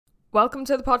Welcome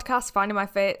to the podcast, Finding My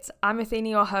Fit. I'm Athena,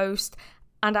 your host,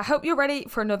 and I hope you're ready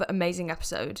for another amazing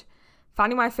episode.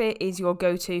 Finding My Fit is your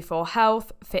go-to for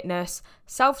health, fitness,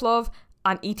 self-love,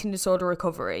 and eating disorder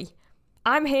recovery.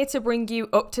 I'm here to bring you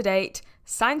up-to-date,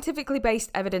 scientifically based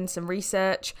evidence and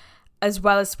research, as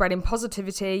well as spreading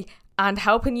positivity and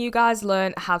helping you guys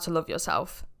learn how to love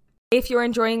yourself. If you're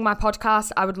enjoying my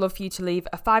podcast, I would love for you to leave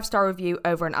a 5-star review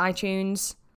over on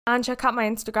iTunes and check out my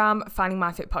Instagram, Finding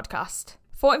My Fit Podcast.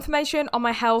 For information on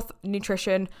my health,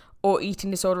 nutrition, or eating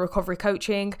disorder recovery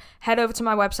coaching, head over to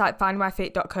my website,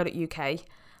 findmyfit.co.uk.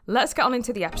 Let's get on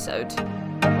into the episode.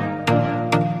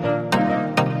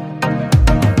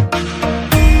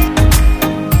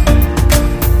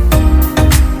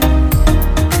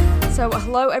 So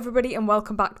hello everybody and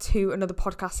welcome back to another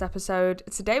podcast episode.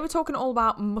 Today we're talking all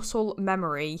about muscle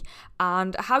memory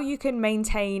and how you can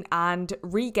maintain and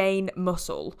regain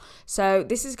muscle. So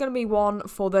this is going to be one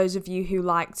for those of you who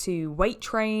like to weight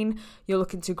train, you're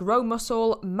looking to grow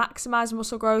muscle, maximize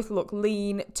muscle growth, look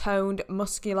lean, toned,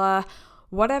 muscular,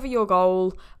 whatever your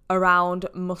goal around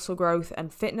muscle growth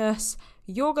and fitness,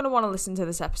 you're going to want to listen to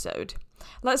this episode.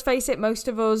 Let's face it, most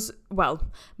of us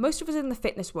in the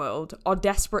fitness world are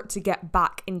desperate to get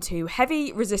back into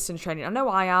heavy resistance training. I know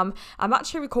I am. I'm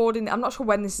actually recording, I'm not sure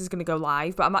when this is going to go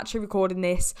live, but I'm actually recording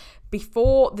this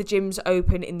before the gyms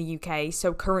open in the UK.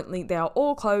 So currently they are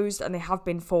all closed and they have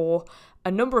been for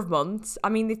a number of months. I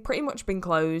mean, they've pretty much been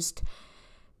closed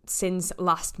since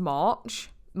last March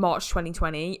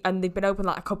 2020, and they've been open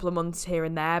like a couple of months here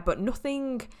and there, but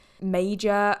nothing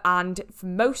major, and for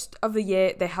most of the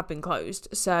year they have been closed.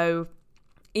 So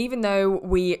even though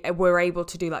we were able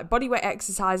to do like bodyweight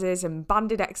exercises and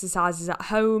banded exercises at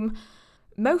home,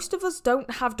 most of us don't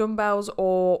have dumbbells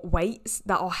or weights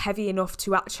that are heavy enough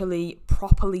to actually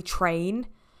properly train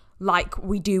like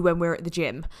we do when we're at the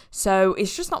gym. So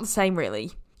it's just not the same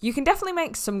really. You can definitely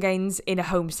make some gains in a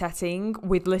home setting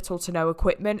with little to no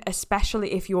equipment,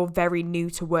 especially if you're very new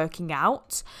to working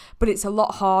out, but it's a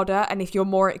lot harder, and if you're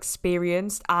more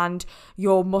experienced and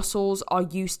your muscles are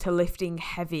used to lifting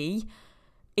heavy,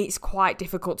 it's quite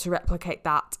difficult to replicate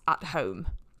that at home.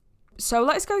 So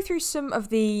let's go through some of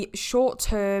the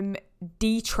short-term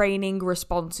detraining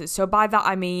responses. So by that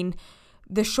I mean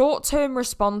the short-term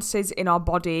responses in our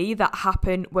body that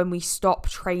happen when we stop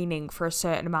training for a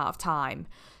certain amount of time.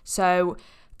 So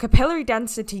capillary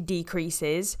density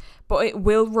decreases, but it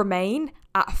will remain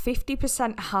at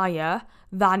 50% higher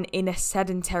than in a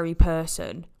sedentary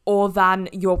person or than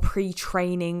your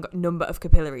pre-training number of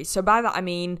capillaries. So by that I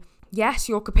mean, yes,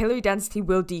 your capillary density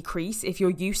will decrease if you're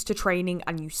used to training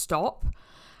and you stop,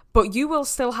 but you will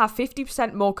still have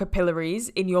 50% more capillaries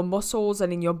in your muscles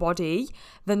and in your body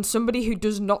than somebody who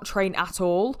does not train at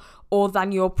all, or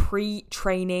than your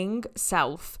pre-training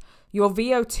self. Your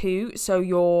VO2, so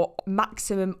your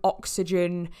maximum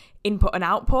oxygen input and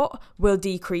output, will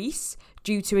decrease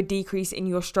due to a decrease in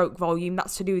your stroke volume.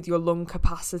 That's to do with your lung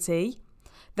capacity.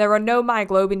 There are no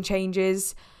myoglobin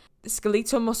changes.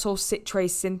 Skeletal muscle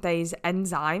citrate synthase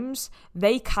enzymes,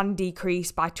 they can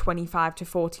decrease by 25 to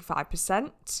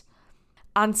 45%.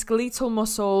 And skeletal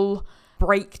muscle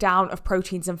breakdown of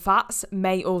proteins and fats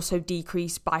may also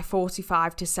decrease by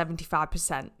 45 to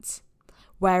 75%.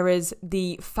 Whereas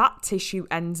the fat tissue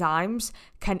enzymes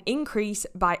can increase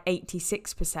by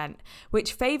 86%,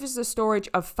 which favours the storage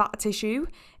of fat tissue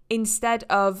instead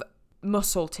of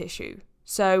muscle tissue.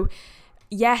 So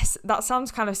yes, that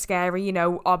sounds kind of scary, you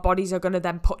know, our bodies are going to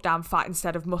then put down fat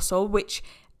instead of muscle, which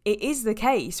it is the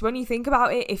case. When you think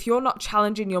about it, if you're not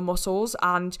challenging your muscles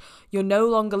and you're no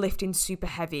longer lifting super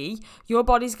heavy, your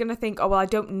body's going to think, oh, well, I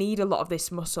don't need a lot of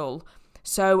this muscle.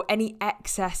 So any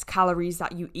excess calories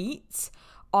that you eat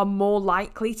are more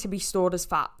likely to be stored as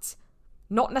fat.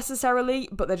 Not necessarily,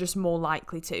 but they're just more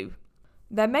likely to.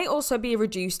 There may also be a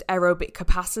reduced aerobic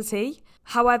capacity.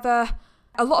 However,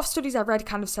 a lot of studies I've read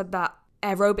kind of said that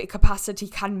aerobic capacity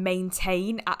can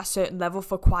maintain at a certain level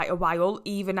for quite a while,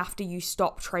 even after you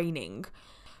stop training.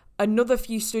 Another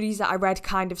few studies that I read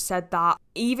kind of said that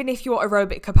even if your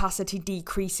aerobic capacity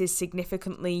decreases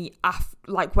significantly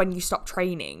like when you stop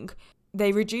training,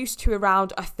 they reduce to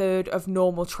around a third of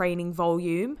normal training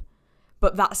volume,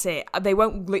 but that's it. They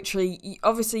won't literally,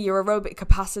 obviously your aerobic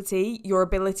capacity, your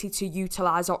ability to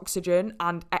utilize oxygen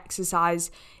and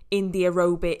exercise in the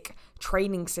aerobic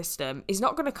training system is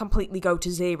not going to completely go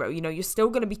to zero. You know, you're still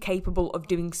going to be capable of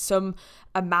doing some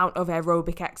amount of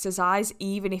aerobic exercise,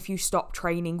 even if you stop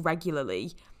training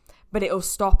regularly, but it'll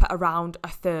stop at around a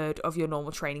third of your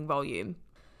normal training volume.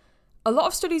 A lot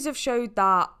of studies have showed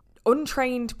that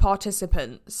untrained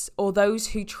participants, or those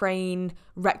who train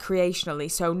recreationally,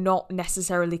 so not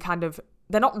necessarily kind of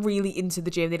they're not really into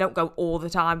the gym. They don't go all the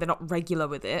time. They're not regular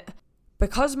with it.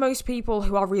 Because most people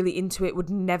who are really into it would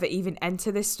never even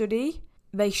enter this study,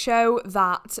 they show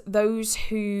that those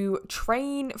who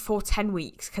train for 10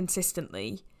 weeks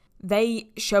consistently, they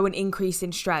show an increase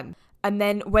in strength. And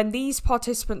then when these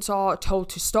participants are told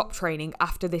to stop training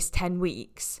after this 10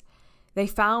 weeks, they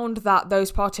found that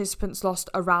those participants lost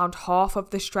around half of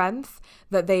the strength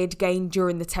that they had gained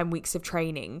during the 10 weeks of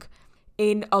training.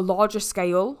 In a larger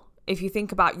scale, if you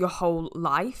think about your whole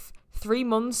life, 3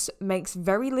 months makes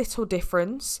very little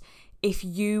difference if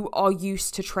you are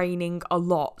used to training a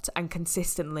lot and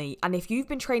consistently. And if you've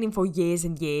been training for years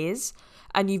and years,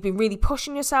 and you've been really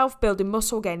pushing yourself, building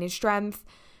muscle, gaining strength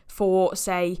for,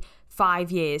 say,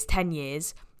 5 years, 10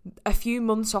 years, a few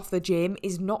months off the gym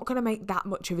is not going to make that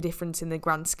much of a difference in the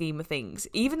grand scheme of things,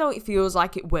 even though it feels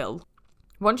like it will.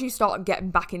 Once you start getting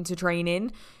back into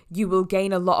training, you will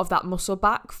gain a lot of that muscle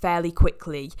back fairly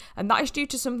quickly. And that is due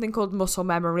to something called muscle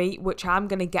memory, which I'm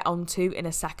going to get onto in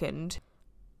a second.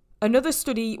 Another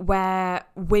study where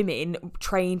women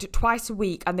trained twice a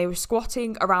week and they were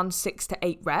squatting around 6 to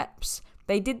 8 reps.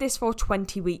 They did this for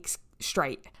 20 weeks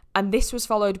straight. And this was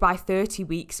followed by 30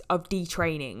 weeks of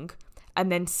detraining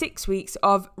and then 6 weeks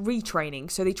of retraining.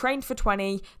 So they trained for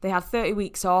 20, they had 30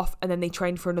 weeks off, and then they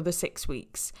trained for another 6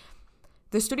 weeks.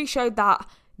 The study showed that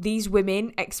these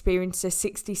women experienced a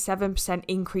 67%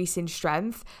 increase in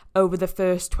strength over the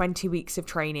first 20 weeks of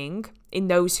training in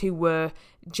those who were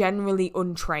generally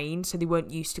untrained, so they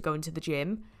weren't used to going to the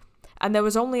gym. And there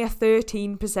was only a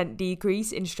 13%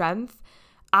 decrease in strength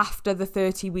after the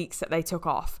 30 weeks that they took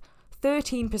off.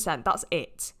 13%, that's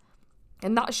it.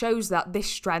 And that shows that this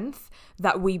strength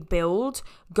that we build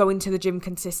going to the gym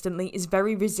consistently is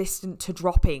very resistant to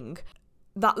dropping.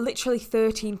 That literally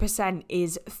 13%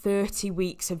 is 30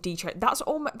 weeks of detraining.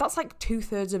 That's like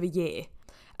 2/3 of a year.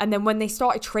 And then when they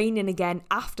started training again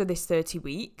after this 30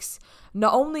 weeks,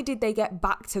 not only did they get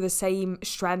back to the same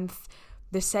strength,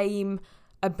 the same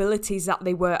abilities that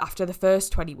they were after the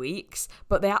first 20 weeks,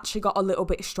 but they actually got a little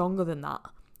bit stronger than that.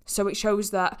 So it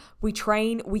shows that we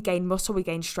train, we gain muscle, we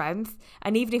gain strength.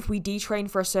 And even if we detrain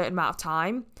for a certain amount of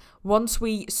time, once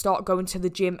we start going to the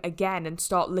gym again and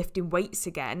start lifting weights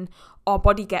again, our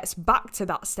body gets back to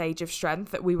that stage of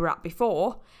strength that we were at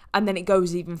before, and then it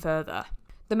goes even further.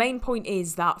 The main point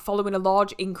is that following a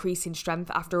large increase in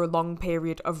strength after a long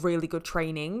period of really good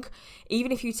training,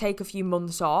 even if you take a few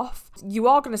months off, you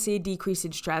are going to see a decrease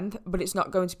in strength, but it's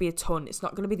not going to be a ton. It's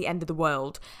not going to be the end of the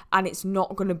world, and it's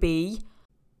not going to be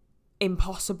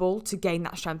impossible to gain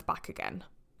that strength back again.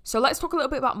 So let's talk a little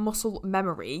bit about muscle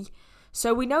memory.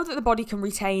 So we know that the body can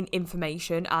retain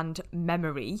information and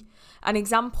memory. An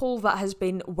example that has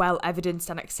been well evidenced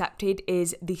and accepted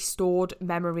is the stored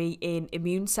memory in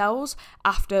immune cells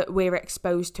after we're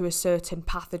exposed to a certain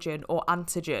pathogen or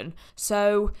antigen.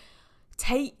 So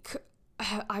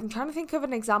I'm trying to think of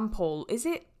an example. Is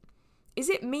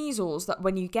it measles that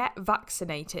when you get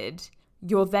vaccinated,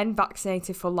 you're then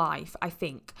vaccinated for life, I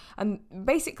think. And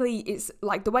basically, it's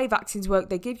like the way vaccines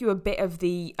work, they give you a bit of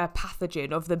the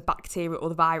pathogen of the bacteria or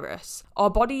the virus.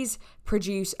 Our bodies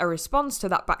produce a response to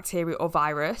that bacteria or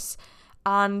virus,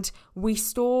 and we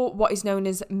store what is known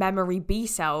as memory B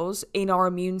cells in our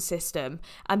immune system.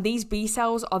 And these B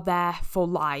cells are there for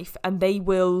life, and they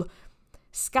will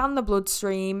scan the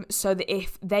bloodstream so that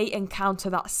if they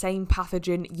encounter that same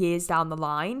pathogen years down the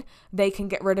line, they can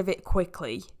get rid of it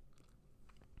quickly.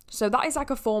 So that is like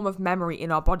a form of memory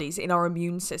in our bodies, in our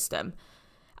immune system.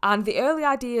 And the early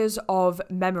ideas of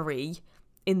memory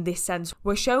in this sense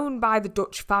were shown by the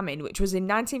Dutch famine, which was in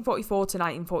 1944 to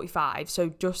 1945, so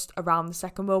just around the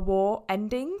Second World War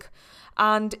ending.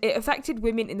 And it affected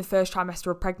women in the first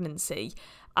trimester of pregnancy.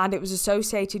 And it was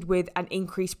associated with an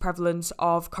increased prevalence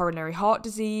of coronary heart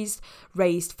disease,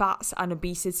 raised fats and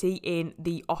obesity in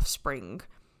the offspring,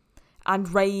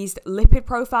 and raised lipid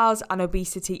profiles and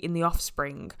obesity in the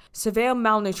offspring. Severe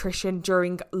malnutrition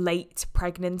during late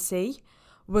pregnancy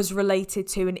was related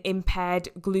to an impaired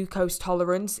glucose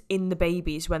tolerance in the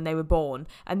babies when they were born,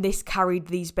 and this carried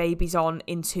these babies on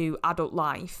into adult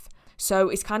life. So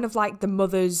it's kind of like the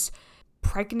mother's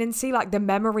pregnancy, like the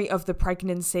memory of the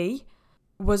pregnancy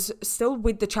was still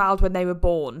with the child when they were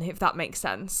born, if that makes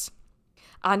sense.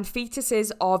 And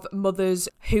fetuses of mothers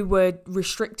who were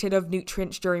restricted of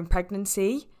nutrients during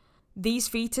pregnancy, these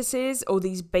fetuses or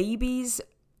these babies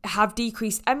have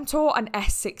decreased mTOR and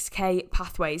S6K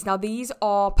pathways. Now, these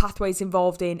are pathways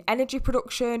involved in energy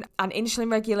production and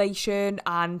insulin regulation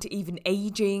and even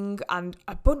aging and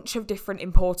a bunch of different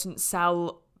important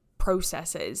cell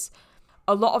processes.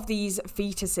 A lot of these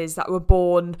fetuses that were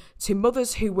born to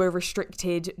mothers who were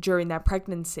restricted during their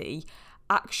pregnancy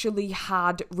actually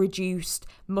had reduced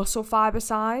muscle fiber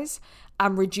size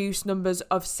and reduced numbers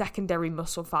of secondary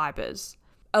muscle fibers.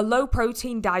 A low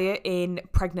protein diet in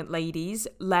pregnant ladies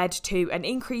led to an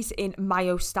increase in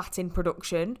myostatin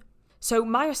production. So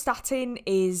myostatin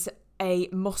is a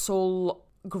muscle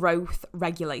growth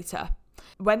regulator.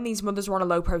 When these mothers were on a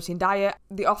low protein diet,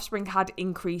 the offspring had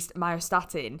increased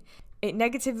myostatin. It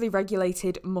negatively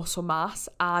regulated muscle mass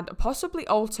and possibly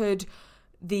altered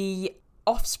the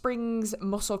offspring's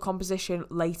muscle composition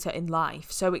later in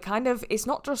life. So it's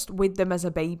not just with them as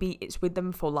a baby, it's with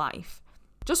them for life.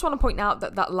 Just want to point out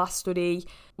that last study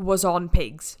was on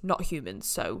pigs, not humans.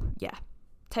 So yeah,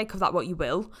 take of that what you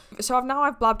will. So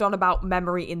I've blabbed on about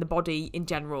memory in the body in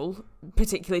general,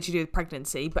 particularly to do with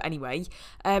pregnancy. But anyway,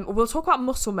 we'll talk about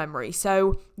muscle memory.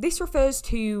 So this refers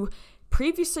to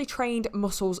previously trained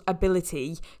muscles'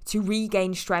 ability to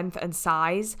regain strength and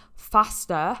size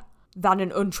faster than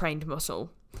an untrained muscle.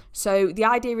 So the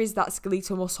idea is that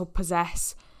skeletal muscle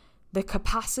possess the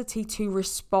capacity to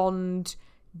respond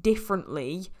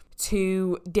differently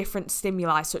to different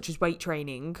stimuli such as weight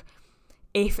training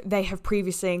if they have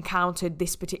previously encountered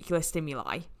this particular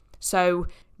stimuli. So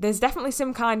there's definitely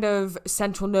some kind of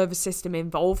central nervous system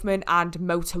involvement and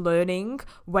motor learning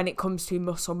when it comes to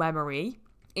muscle memory.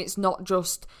 It's not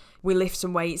just we lift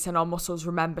some weights and our muscles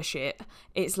remember shit.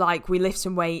 It's like we lift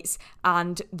some weights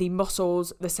and the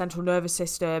muscles, the central nervous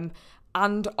system,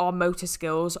 and our motor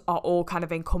skills are all kind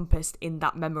of encompassed in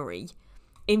that memory.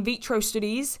 In vitro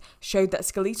studies showed that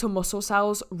skeletal muscle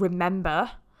cells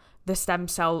remember the stem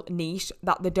cell niche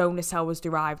that the donor cell was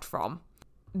derived from.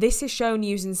 This is shown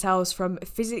using cells from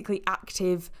physically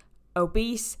active,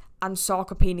 obese, and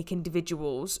sarcopenic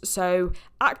individuals. So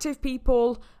active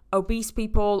people, obese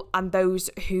people, and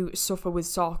those who suffer with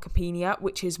sarcopenia,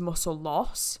 which is muscle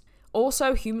loss.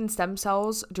 Also, human stem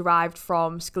cells derived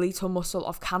from skeletal muscle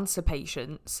of cancer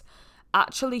patients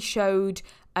actually showed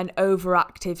an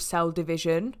overactive cell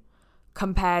division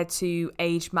compared to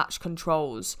age-matched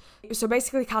controls. So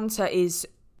basically, cancer is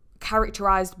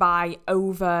characterized by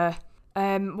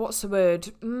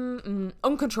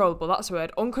uncontrollable, that's the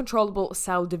word, uncontrollable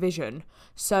cell division.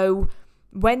 So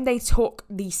when they took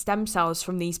the stem cells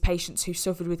from these patients who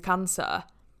suffered with cancer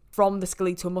from the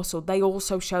skeletal muscle, they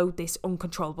also showed this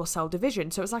uncontrollable cell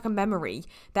division. So it's like a memory.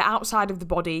 They're outside of the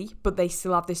body, but they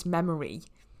still have this memory.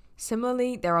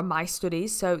 Similarly, there are mice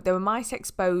studies. So there were mice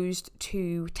exposed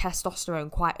to testosterone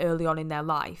quite early on in their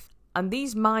life. And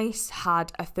these mice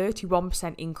had a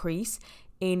 31% increase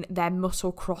in their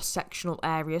muscle cross-sectional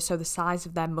area, so the size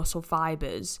of their muscle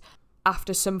fibers,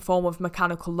 after some form of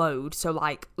mechanical load. So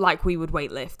like we would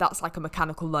weightlift, that's like a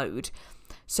mechanical load.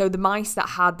 So the mice that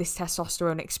had this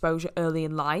testosterone exposure early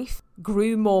in life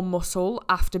grew more muscle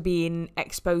after being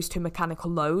exposed to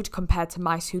mechanical load compared to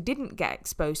mice who didn't get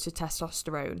exposed to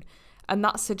testosterone. And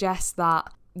that suggests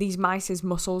that these mice's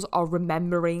muscles are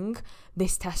remembering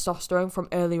this testosterone from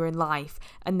earlier in life,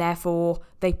 and therefore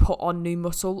they put on new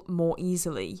muscle more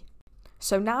easily.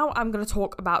 So now I'm going to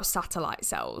talk about satellite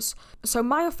cells. So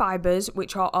myofibers,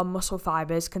 which are our muscle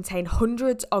fibers, contain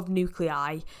hundreds of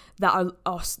nuclei that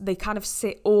they kind of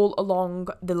sit all along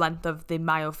the length of the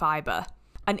myofiber.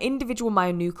 An individual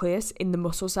myonucleus in the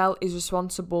muscle cell is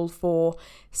responsible for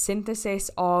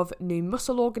synthesis of new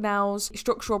muscle organelles,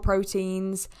 structural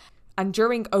proteins, and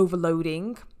during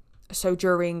overloading, so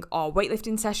during our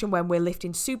weightlifting session when we're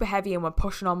lifting super heavy and we're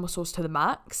pushing our muscles to the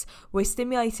max, we're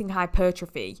stimulating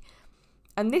hypertrophy.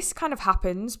 And this kind of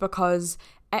happens because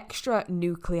extra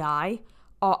nuclei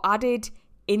are added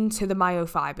into the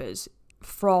myofibers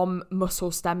from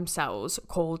muscle stem cells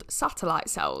called satellite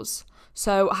cells.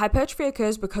 So hypertrophy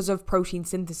occurs because of protein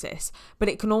synthesis, but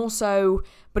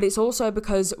it's also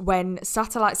because when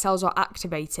satellite cells are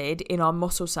activated in our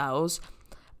muscle cells,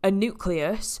 a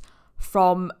nucleus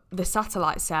from the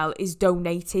satellite cell is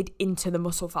donated into the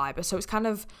muscle fiber. So it's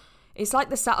like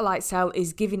the satellite cell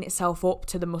is giving itself up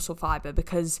to the muscle fiber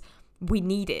because we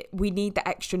need it. We need the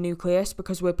extra nucleus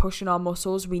because we're pushing our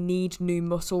muscles. We need new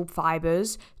muscle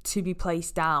fibers to be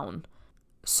placed down.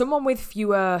 Someone with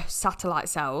fewer satellite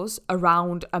cells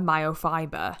around a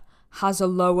myofiber has a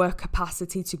lower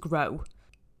capacity to grow.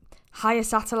 Higher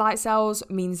satellite cells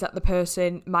means that the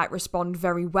person might respond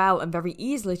very well and very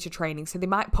easily to training, so they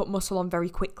might put muscle on very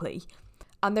quickly.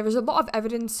 And there is a lot of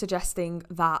evidence suggesting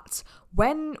that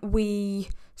when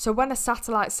a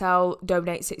satellite cell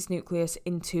donates its nucleus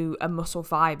into a muscle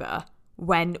fiber,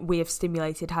 when we have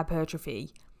stimulated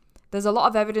hypertrophy, there's a lot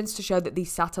of evidence to show that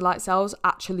these satellite cells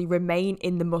actually remain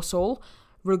in the muscle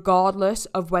regardless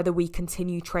of whether we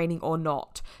continue training or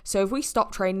not. So if we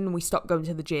stop training and we stop going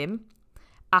to the gym,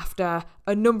 after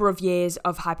a number of years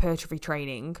of hypertrophy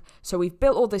training. So we've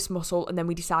built all this muscle and then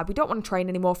we decide we don't want to train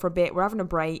anymore for a bit, we're having a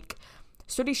break.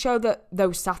 Studies show that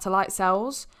those satellite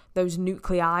cells, those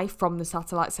nuclei from the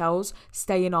satellite cells,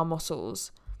 stay in our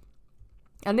muscles.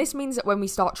 And this means that when we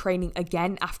start training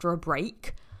again after a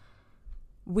break,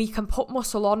 we can put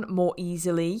muscle on more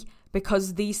easily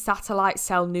because these satellite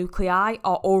cell nuclei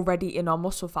are already in our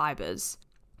muscle fibers.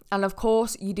 And of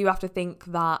course, you do have to think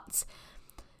that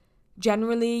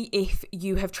generally, if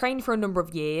you have trained for a number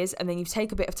of years and then you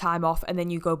take a bit of time off and then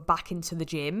you go back into the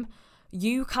gym,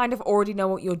 you kind of already know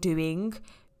what you're doing.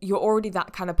 You're already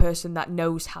that kind of person that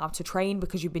knows how to train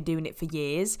because you've been doing it for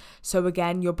years. So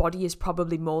again, your body is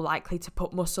probably more likely to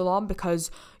put muscle on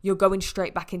because you're going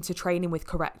straight back into training with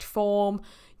correct form.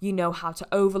 You know how to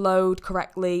overload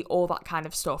correctly, all that kind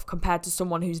of stuff, compared to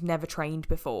someone who's never trained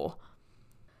before.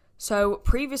 So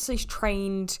previously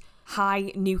trained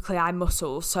high nuclei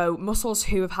muscles, so muscles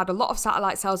who have had a lot of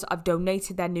satellite cells that have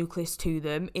donated their nucleus to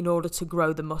them in order to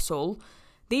grow the muscle.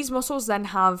 These muscles then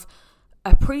have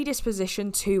a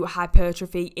predisposition to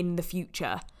hypertrophy in the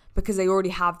future because they already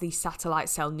have these satellite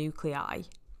cell nuclei.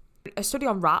 A study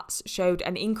on rats showed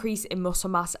an increase in muscle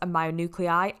mass and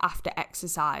myonuclei after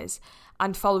exercise,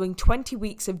 and following 20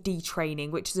 weeks of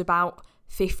detraining, which is about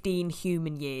 15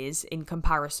 human years in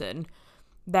comparison,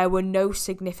 there were no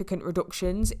significant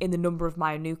reductions in the number of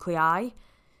myonuclei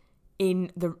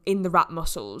in the rat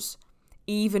muscles,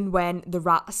 even when the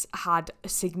rats had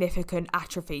significant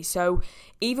atrophy. So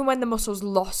even when the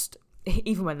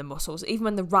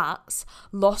rats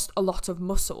lost a lot of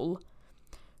muscle,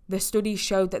 the studies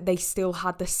showed that they still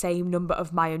had the same number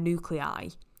of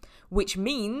myonuclei, which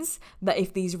means that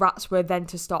if these rats were then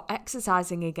to start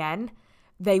exercising again,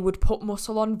 they would put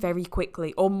muscle on very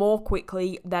quickly, or more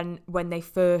quickly than when they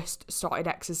first started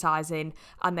exercising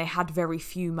and they had very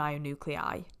few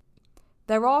myonuclei.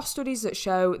 There are studies that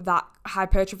show that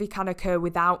hypertrophy can occur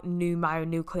without new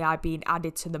myonuclei being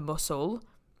added to the muscle,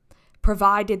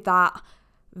 provided that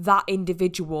that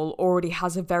individual already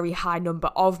has a very high number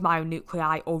of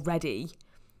myonuclei already.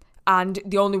 And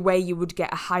the only way you would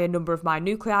get a higher number of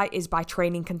myonuclei is by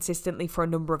training consistently for a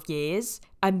number of years.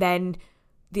 And then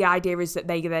the idea is that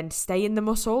they then stay in the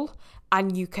muscle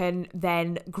and you can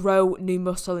then grow new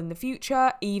muscle in the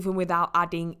future, even without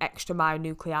adding extra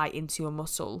myonuclei into your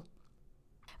muscle.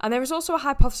 And there is also a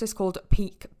hypothesis called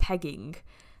peak pegging.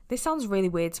 This sounds really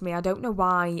weird to me. I don't know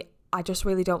why. I just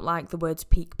really don't like the words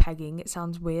peak pegging. It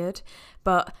sounds weird.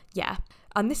 But yeah.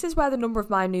 And this is where the number of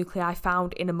myonuclei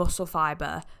found in a muscle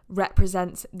fibre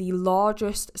represents the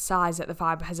largest size that the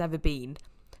fibre has ever been.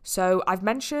 So I've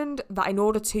mentioned that in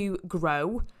order to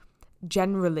grow,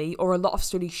 generally, or a lot of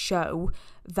studies show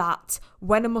that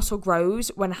when a muscle grows,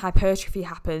 when hypertrophy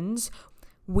happens,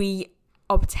 we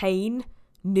obtain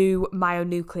new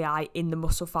myonuclei in the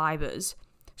muscle fibres.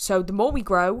 So the more we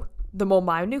grow, the more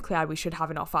myonuclei we should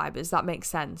have in our fibres. That makes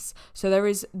sense. So there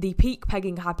is the peak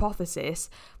pegging hypothesis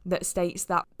that states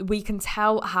that we can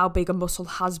tell how big a muscle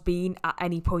has been at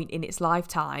any point in its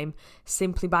lifetime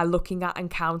simply by looking at and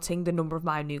counting the number of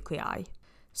myonuclei.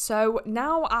 So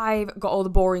now I've got all the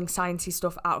boring sciencey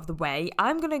stuff out of the way,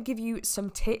 I'm going to give you some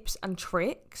tips and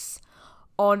tricks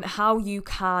on how you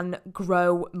can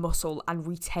grow muscle and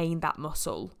retain that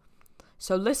muscle.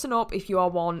 So listen up if you are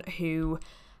one who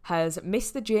has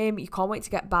missed the gym, you can't wait to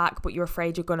get back, but you're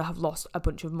afraid you're going to have lost a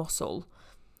bunch of muscle.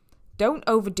 Don't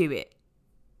overdo it.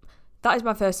 That is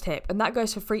my first tip, and that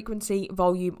goes for frequency,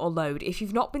 volume, or load. If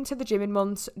you've not been to the gym in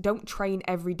months, don't train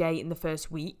every day in the first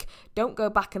week. Don't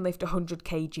go back and lift 100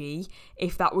 kg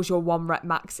if that was your 1 rep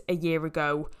max a year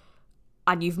ago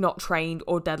and you've not trained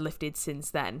or deadlifted since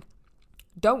then.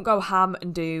 Don't go ham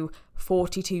and do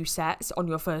 42 sets on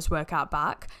your first workout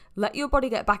back. Let your body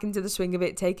get back into the swing of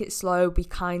it. Take it slow. Be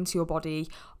kind to your body.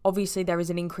 Obviously, there is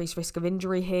an increased risk of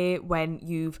injury here when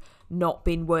you've not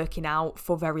been working out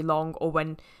for very long, or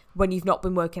when you've not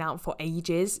been working out for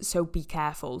ages. So be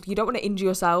careful. You don't want to injure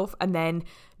yourself and then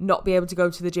not be able to go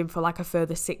to the gym for like a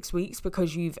further 6 weeks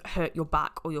because you've hurt your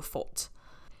back or your foot.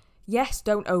 Yes,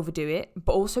 don't overdo it,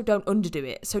 but also don't underdo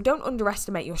it. So don't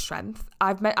underestimate your strength.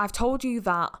 I've told you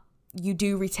that you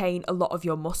do retain a lot of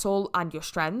your muscle and your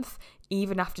strength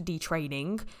even after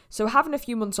detraining. So having a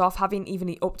few months off, having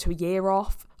even up to a year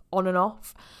off, on and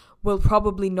off, will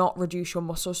probably not reduce your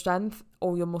muscle strength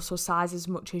or your muscle size as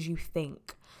much as you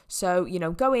think. So,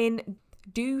 go in,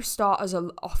 do start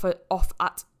off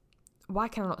at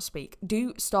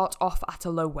a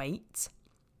low weight.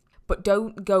 But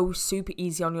don't go super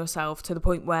easy on yourself to the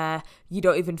point where you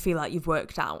don't even feel like you've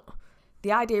worked out.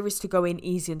 The idea is to go in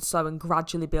easy and slow and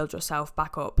gradually build yourself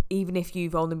back up, even if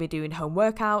you've only been doing home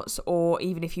workouts or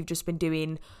even if you've just been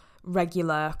doing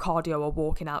regular cardio or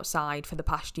walking outside for the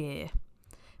past year.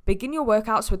 Begin your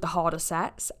workouts with the harder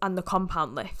sets and the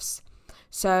compound lifts,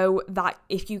 so that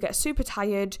if you get super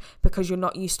tired because you're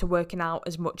not used to working out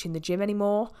as much in the gym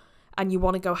anymore and you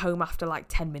want to go home after like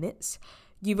 10 minutes,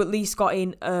 you've at least got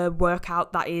in a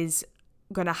workout that is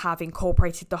going to have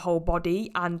incorporated the whole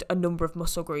body and a number of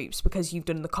muscle groups because you've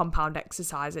done the compound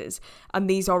exercises, and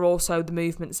these are also the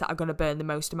movements that are going to burn the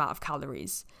most amount of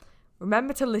calories.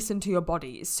 Remember to listen to your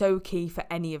body. It's so key for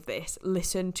any of this.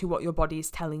 Listen to what your body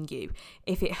is telling you.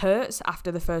 If it hurts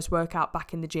after the first workout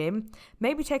back in the gym,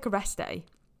 maybe take a rest day.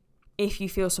 If you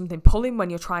feel something pulling when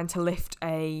you're trying to lift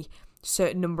a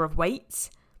certain number of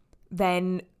weights,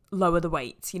 then lower the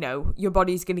weights. Your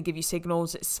body's going to give you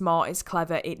signals. It's smart, it's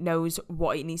clever, it knows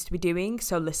what it needs to be doing,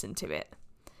 so listen to it.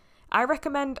 I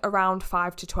recommend around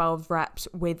 5 to 12 reps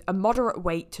with a moderate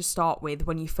weight to start with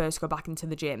when you first go back into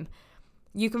the gym.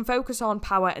 You can focus on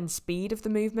power and speed of the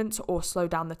movements or slow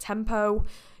down the tempo.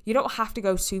 You don't have to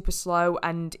go super slow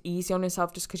and easy on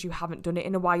yourself just because you haven't done it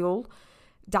in a while.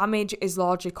 Damage is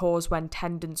largely caused when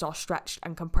tendons are stretched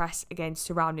and compressed against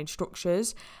surrounding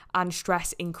structures, and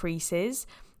stress increases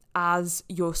as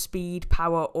your speed,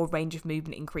 power, or range of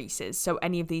movement increases. So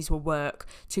any of these will work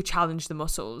to challenge the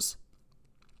muscles.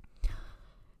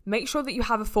 Make sure that you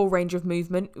have a full range of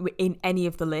movement in any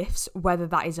of the lifts, whether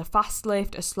that is a fast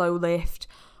lift, a slow lift,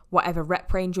 whatever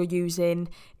rep range you're using.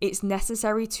 It's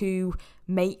necessary to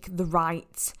make the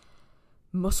right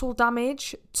muscle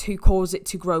damage to cause it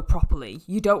to grow properly.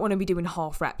 You don't want to be doing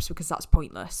half reps because that's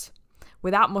pointless.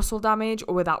 Without muscle damage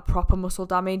or without proper muscle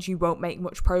damage, you won't make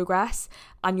much progress,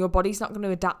 and your body's not going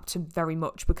to adapt to very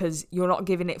much because you're not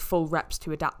giving it full reps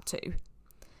to adapt to.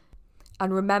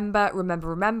 And remember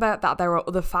that there are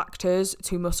other factors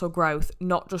to muscle growth,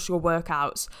 not just your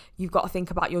workouts. You've got to think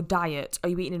about your diet. Are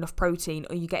you eating enough protein?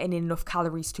 Are you getting in enough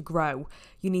calories to grow?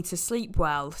 You need to sleep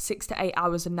well. 6 to 8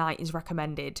 hours a night is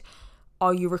recommended.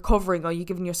 Are you recovering? Are you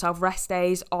giving yourself rest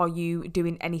days? Are you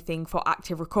doing anything for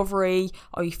active recovery?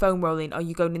 Are you foam rolling? Are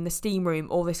you going in the steam room?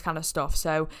 All this kind of stuff.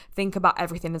 So think about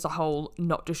everything as a whole,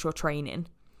 not just your training.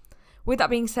 With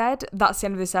that being said, that's the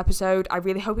end of this episode. I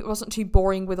really hope it wasn't too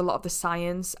boring with a lot of the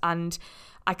science, and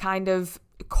I kind of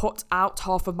cut out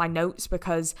half of my notes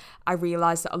because I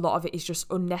realised that a lot of it is just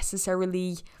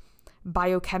unnecessarily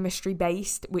biochemistry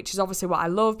based, which is obviously what I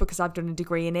love because I've done a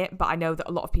degree in it, but I know that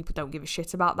a lot of people don't give a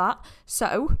shit about that.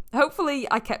 So hopefully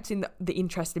I kept in the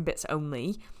interesting bits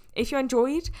only. If you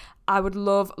enjoyed, I would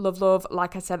love,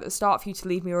 like I said at the start, for you to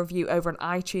leave me a review over on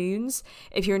iTunes.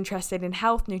 If you're interested in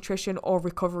health, nutrition, or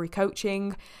recovery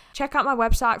coaching, check out my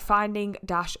website,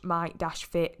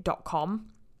 finding-my-fit.com.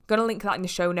 Gonna link that in the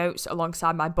show notes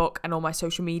alongside my book and all my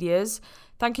social medias.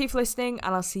 Thank you for listening,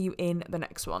 and I'll see you in the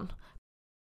next one.